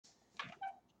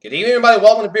Good evening, everybody.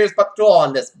 Welcome to Beers Patrol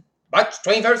on this March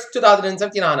 21st,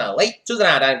 2017 on a late Tuesday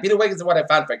night. I'm Peter Wiggins and what I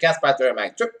found for gas price during my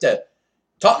trip to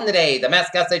Taunton today. The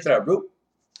mass gas station of Route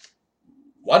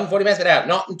 140 Mass Ave,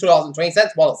 Norton, $2.20.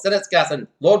 While Senate's gas and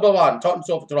Lord Boulevard and Taunton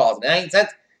sold for $2.09.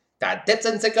 Got Dips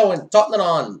and Sicko and Taunton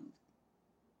on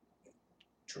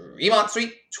Tremont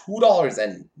Street,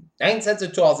 $2.09 to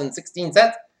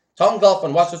 $2.16. Taunton Gulf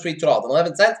on Washington Street,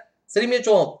 $2.11. City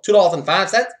Mutual,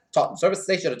 $2.05. Taunton Service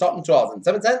Station at Taunton,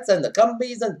 $2.07. And the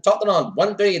Cumbies and Taunton on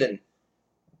 138 and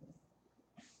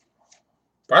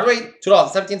Broadway,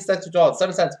 $2.17 to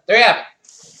 $2.07. There you have it.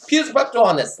 Peter's Prep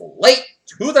on this late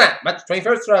Tuesday night, March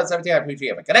 21st, 2017. I appreciate you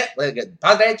having a good night. Really good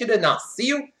positive attitude, and I'll see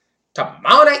you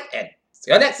tomorrow night. And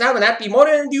see you next time, and happy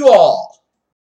morning to you all.